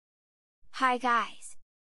Hi guys!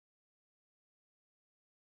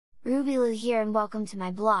 Ruby here and welcome to my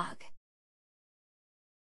blog.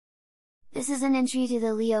 This is an entry to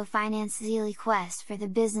the Leo Finance Daily Quest for the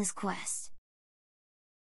Business Quest.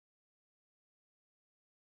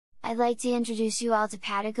 I'd like to introduce you all to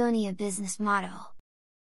Patagonia business model.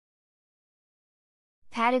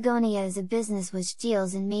 Patagonia is a business which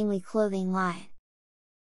deals in mainly clothing line.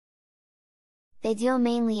 They deal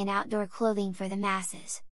mainly in outdoor clothing for the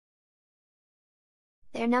masses.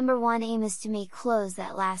 Their number one aim is to make clothes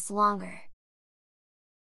that last longer.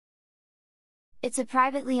 It's a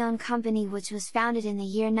privately owned company which was founded in the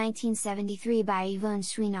year 1973 by Yvonne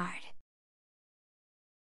Chouinard.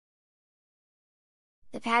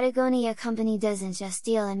 The Patagonia company doesn't just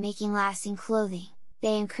deal in making lasting clothing,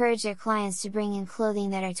 they encourage their clients to bring in clothing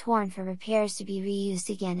that are torn for repairs to be reused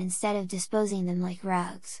again instead of disposing them like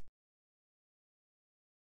rugs.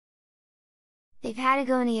 They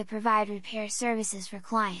Patagonia provide repair services for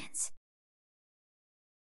clients.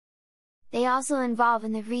 They also involve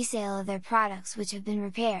in the resale of their products which have been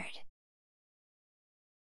repaired.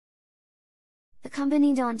 The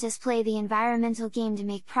company don't just play the environmental game to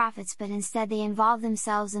make profits, but instead they involve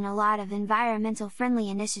themselves in a lot of environmental friendly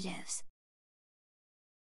initiatives.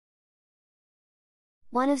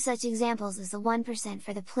 One of such examples is the 1%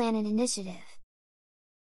 for the Planet initiative.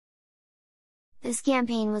 This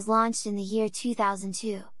campaign was launched in the year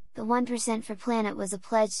 2002, the 1% for Planet was a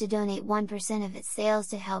pledge to donate 1% of its sales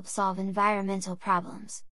to help solve environmental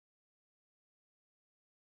problems.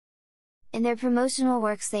 In their promotional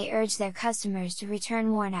works they urge their customers to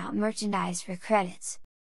return worn-out merchandise for credits.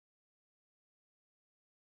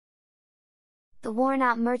 The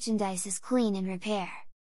worn-out merchandise is clean and repair.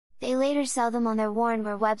 They later sell them on their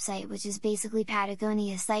Wornwear website, which is basically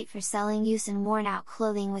Patagonia's site for selling used and worn-out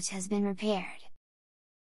clothing which has been repaired.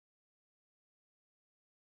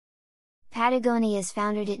 Patagonia's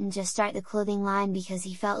founder didn't just start the clothing line because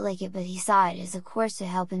he felt like it, but he saw it as a course to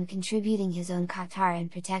help in contributing his own qatar and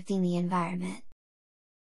protecting the environment.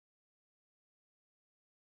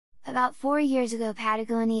 About 4 years ago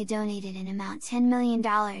Patagonia donated an amount $10 million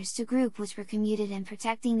to group which were committed in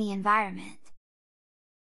protecting the environment.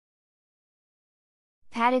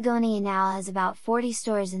 Patagonia now has about 40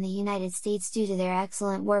 stores in the United States due to their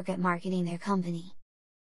excellent work at marketing their company.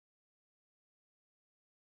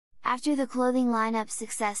 After the clothing lineup's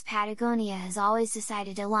success, Patagonia has always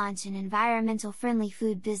decided to launch an environmental-friendly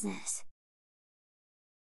food business.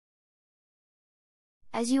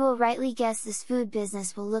 As you will rightly guess, this food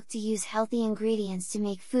business will look to use healthy ingredients to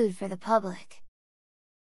make food for the public.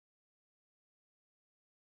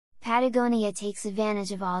 Patagonia takes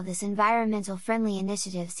advantage of all this environmental-friendly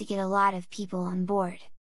initiatives to get a lot of people on board.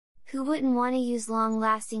 Who wouldn't want to use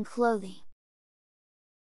long-lasting clothing?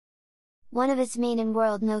 One of its main in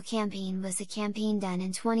World No campaign was a campaign done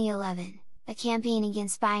in 2011, a campaign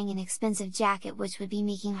against buying an expensive jacket which would be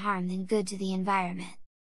making harm than good to the environment.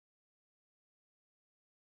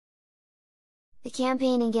 The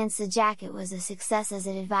campaign against the jacket was a success as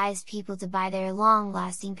it advised people to buy their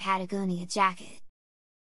long-lasting Patagonia jacket.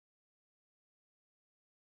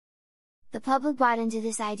 The public bought into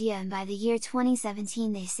this idea, and by the year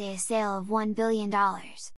 2017 they say a sale of $1 billion.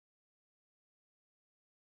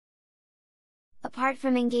 Apart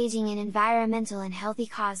from engaging in environmental and healthy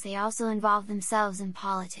cause, they also involve themselves in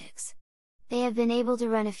politics. They have been able to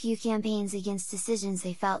run a few campaigns against decisions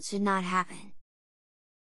they felt should not happen.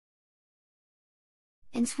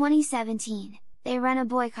 In 2017, they ran a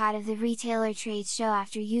boycott of the retailer trade show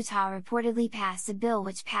after Utah reportedly passed a bill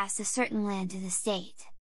which passed a certain land to the state.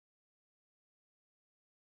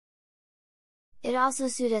 It also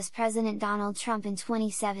sued us President Donald Trump in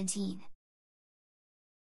 2017.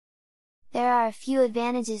 There are a few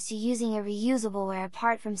advantages to using a reusable wear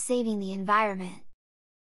apart from saving the environment.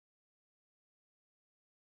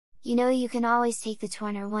 You know, you can always take the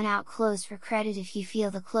torn or worn out clothes for credit if you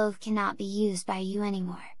feel the clothes cannot be used by you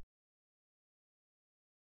anymore.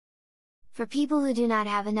 For people who do not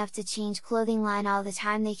have enough to change clothing line all the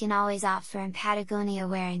time, they can always opt for an Patagonia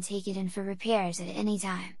wear and take it in for repairs at any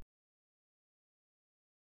time.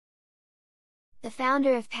 The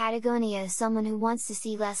founder of Patagonia is someone who wants to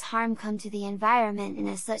see less harm come to the environment, and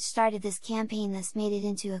as such started this campaign, thus made it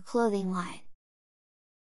into a clothing line.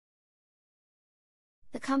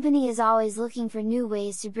 The company is always looking for new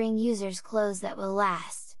ways to bring users clothes that will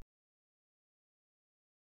last.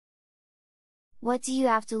 What do you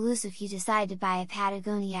have to lose if you decide to buy a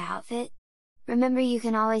Patagonia outfit? Remember, you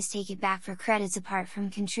can always take it back for credits apart from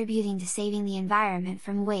contributing to saving the environment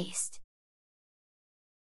from waste.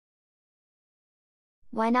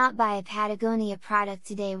 Why not buy a Patagonia product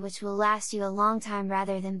today which will last you a long time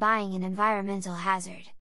rather than buying an environmental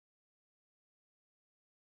hazard?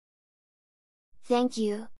 Thank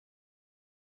you,